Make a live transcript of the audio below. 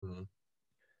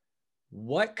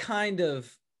what kind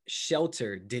of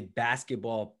shelter did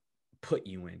basketball put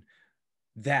you in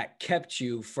that kept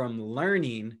you from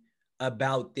learning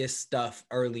about this stuff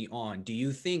early on? Do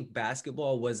you think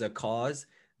basketball was a cause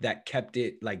that kept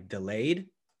it like delayed?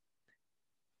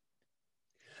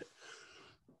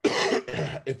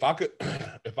 If I could,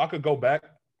 if I could go back,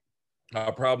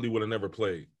 I probably would have never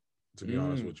played. To be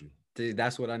honest with you, Dude,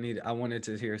 that's what I needed. I wanted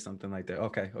to hear something like that.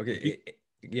 Okay.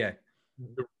 Yeah.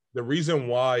 the reason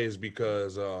why is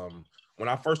because when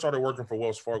I first started working for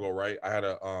Wells Fargo, right, I had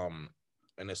a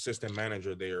an assistant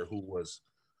manager there who was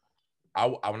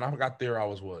when I got there, I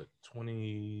was what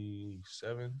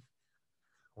 27,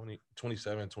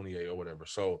 27, 28 or whatever.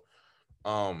 So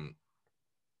um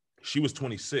she was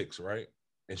 26, right?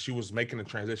 And she was making the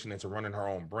transition into running her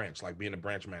own branch, like being a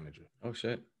branch manager. Oh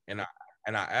shit. And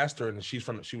I asked her, and she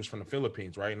was from the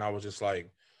Philippines, right? And I was just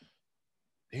like,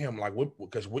 damn, like what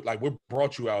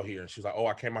brought you out here? And she's like, oh,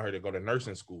 I came out here to go to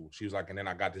nursing school. She was like, and then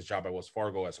I got this job at Wells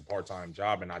Fargo as a part-time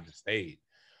job, and I just stayed.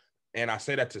 And I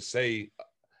say that to say,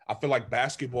 I feel like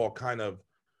basketball kind of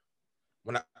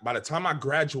by the time I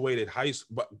graduated high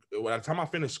school, but by the time I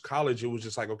finished college, it was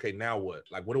just like, okay, now what?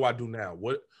 Like, what do I do now?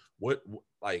 What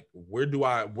like where do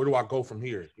I go from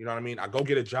here? You know what I mean? I go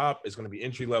get a job, it's gonna be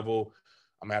entry level.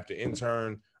 I'm gonna have to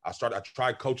intern. I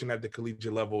tried coaching at the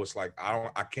collegiate level. It's like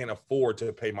I can't afford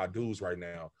to pay my dues right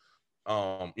now.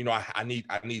 I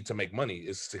need to make money.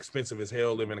 It's expensive as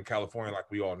hell living in California, like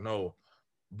we all know.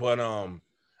 But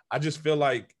I just feel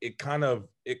like it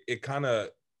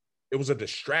was a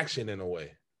distraction in a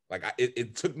way. Like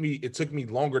it took me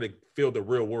longer to feel the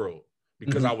real world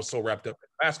because I was so wrapped up in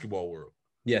the basketball world.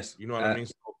 Yes. You know what I mean?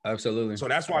 Absolutely. So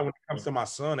that's why when it comes to my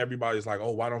son, everybody's like,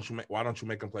 "Oh, why don't you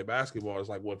make him play basketball?" It's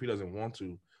like, well, if he doesn't want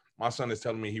to, my son is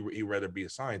telling me he'd rather be a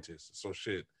scientist. So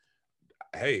shit.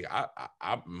 Hey,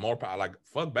 I'm more like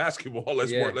fuck basketball.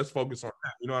 Let's focus on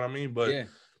that. You know what I mean? But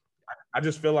I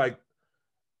just feel like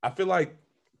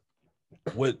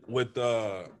with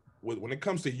when it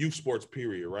comes to youth sports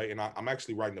period, right? And I'm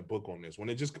actually writing a book on this. When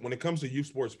it comes to youth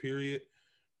sports period,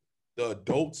 the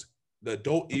adult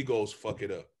egos fuck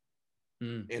it up.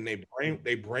 And they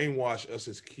brainwash us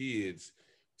as kids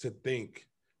to think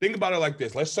about it like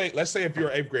this. Let's say if you're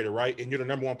an eighth grader, right, and you're the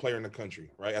number one player in the country,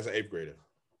 right, as an eighth grader,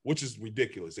 which is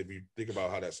ridiculous if you think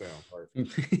about how that sounds, right?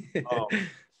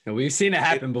 We've seen it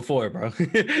happen before, bro.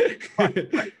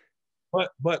 right.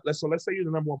 But let's say you're the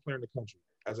number one player in the country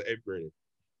as an eighth grader.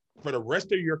 For the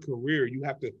rest of your career, you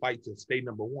have to fight to stay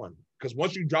number one. Because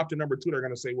once you drop to number two, they're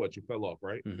gonna say what? You fell off,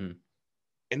 right?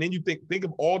 And then you think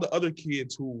of all the other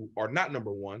kids who are not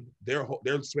number one. They're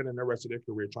spending the rest of their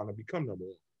career trying to become number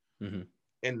one.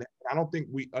 And I don't think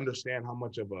we understand how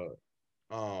much of a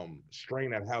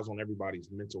strain that has on everybody's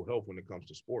mental health when it comes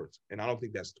to sports. And I don't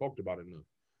think that's talked about enough.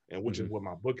 And which is what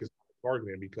my book is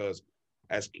targeting, because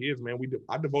as kids, man,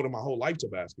 I devoted my whole life to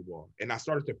basketball, and I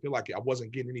started to feel like I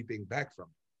wasn't getting anything back from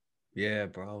it. Yeah,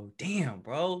 bro. Damn,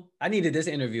 bro. I needed this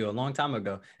interview a long time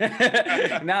ago.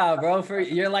 Nah, bro.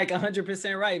 You're like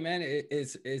 100% right, man.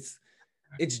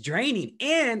 It's draining,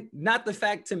 and not the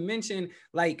fact to mention,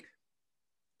 like,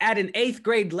 at an eighth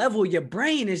grade level, your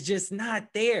brain is just not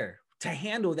there to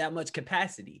handle that much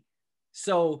capacity.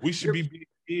 So we should be big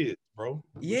kids, bro.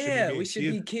 We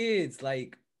should be kids.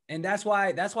 Like, and that's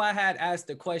why I had asked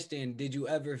the question, did you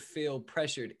ever feel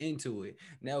pressured into it?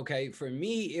 Now, okay, for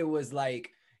me, it was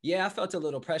like, yeah, I felt a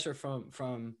little pressure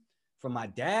from my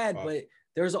dad, but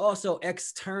there's also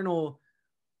external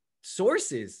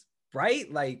sources,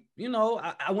 right? Like,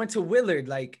 I went to Willard,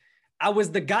 like I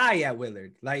was the guy at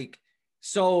Willard. Like,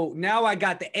 so now I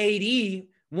got the AD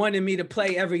wanting me to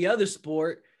play every other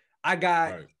sport. I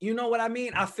got, you know what I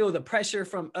mean? I feel the pressure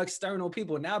from external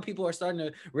people. Now people are starting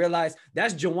to realize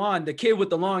that's Jawan, the kid with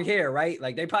the long hair, right?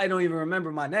 Like, they probably don't even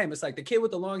remember my name. It's like the kid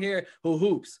with the long hair who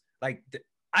hoops. Like,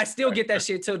 I still get that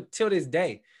shit till this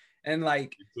day. And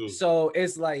like, so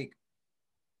it's like,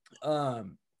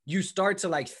 you start to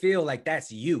like feel like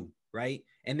that's you, right?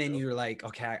 And then you're like,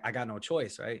 okay, I got no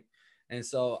choice, right? And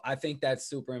so I think that's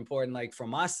super important. Like, for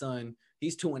my son,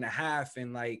 he's 2.5,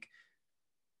 and like,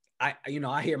 I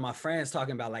hear my friends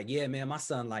talking about like, yeah, man, my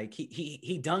son, like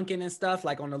he dunking and stuff,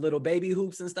 like on the little baby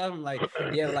hoops and stuff. I'm like,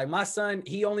 yeah, like my son,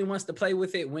 he only wants to play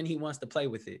with it when he wants to play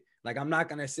with it. Like, I'm not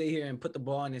going to sit here and put the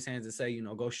ball in his hands and say,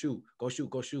 go shoot.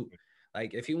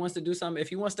 Like, if he wants to do something, if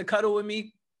he wants to cuddle with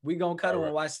me, we going to cuddle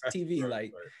and watch TV.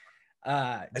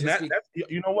 And that's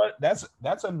you know what?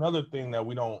 That's another thing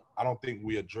that I don't think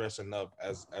we address enough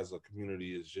as a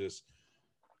community, is just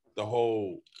the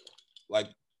whole, like,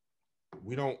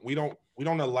 we don't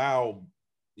allow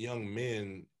young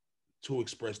men to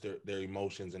express their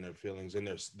emotions and their feelings and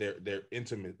their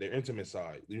intimate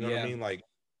side. You know what I mean? Like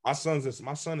my son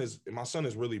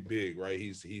is really big, right?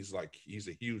 He's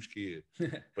a huge kid,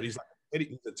 but he's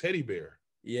a teddy bear.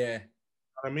 Yeah.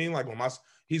 I mean, like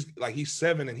he's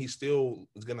 7 and he still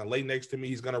is gonna lay next to me.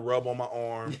 He's gonna rub on my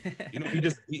arm. You know,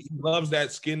 he loves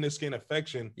that skin to skin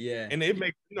affection. Yeah. And it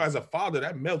makes, you know, as a father,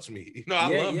 that melts me. You know,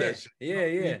 I love that shit. Yeah,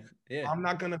 you know yeah. I'm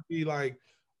not gonna be like,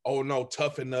 oh no,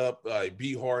 toughen up, like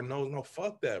be hard. No,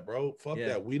 fuck that, bro. Fuck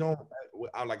that.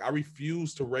 I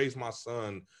refuse to raise my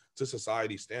son to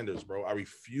society standards, bro. I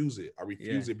refuse it. I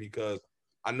refuse it because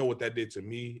I know what that did to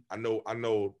me. I know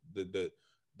the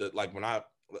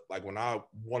when I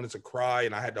wanted to cry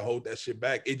and I had to hold that shit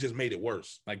back, it just made it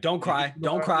worse. Like, don't cry,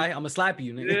 don't cry. I'm gonna slap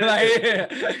you, nigga. Yeah,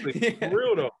 exactly. For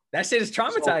real though. That shit is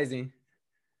traumatizing. So,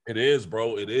 it is,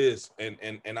 bro. It is, and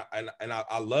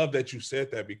I love that you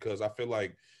said that because I feel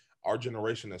like our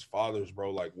generation as fathers,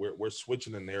 bro, like we're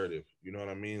switching the narrative. You know what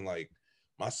I mean? Like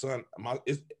my son,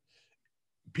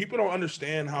 people don't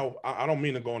understand how. I don't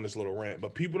mean to go on this little rant,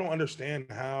 but people don't understand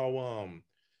how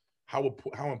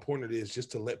important it is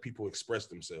just to let people express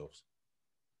themselves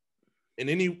in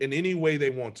any way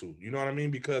they want to. You know what I mean?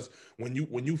 Because when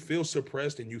you feel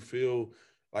suppressed and you feel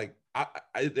like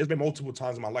there's been multiple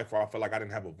times in my life where I felt like I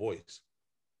didn't have a voice.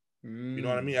 You know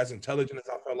what I mean? As intelligent as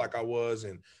I felt like I was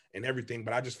and everything,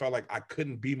 but I just felt like I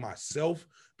couldn't be myself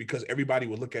because everybody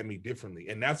would look at me differently.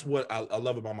 And that's what I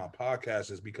love about my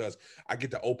podcast is because I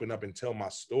get to open up and tell my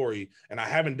story. And I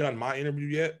haven't done my interview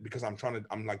yet because I'm trying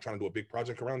to do a big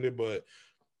project around it. But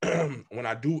when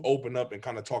I do open up and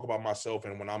kind of talk about myself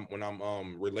and when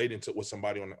I'm relating to with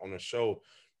somebody on the show,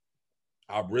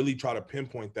 I really try to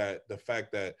pinpoint the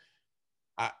fact that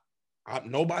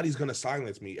nobody's gonna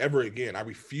silence me ever again. I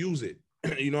refuse it.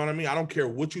 You know what I mean? I don't care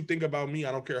what you think about me.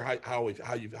 I don't care how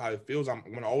it feels. I'm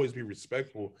gonna always be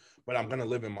respectful, but I'm gonna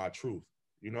live in my truth.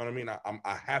 You know what I mean?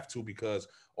 I have to because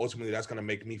ultimately that's gonna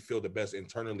make me feel the best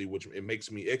internally, which it makes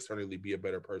me externally be a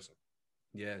better person.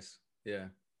 Yes. Yeah.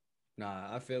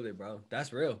 Nah, I feel it, bro.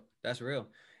 That's real. That's real.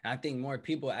 And I think more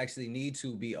people actually need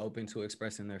to be open to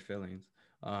expressing their feelings.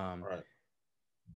 Right.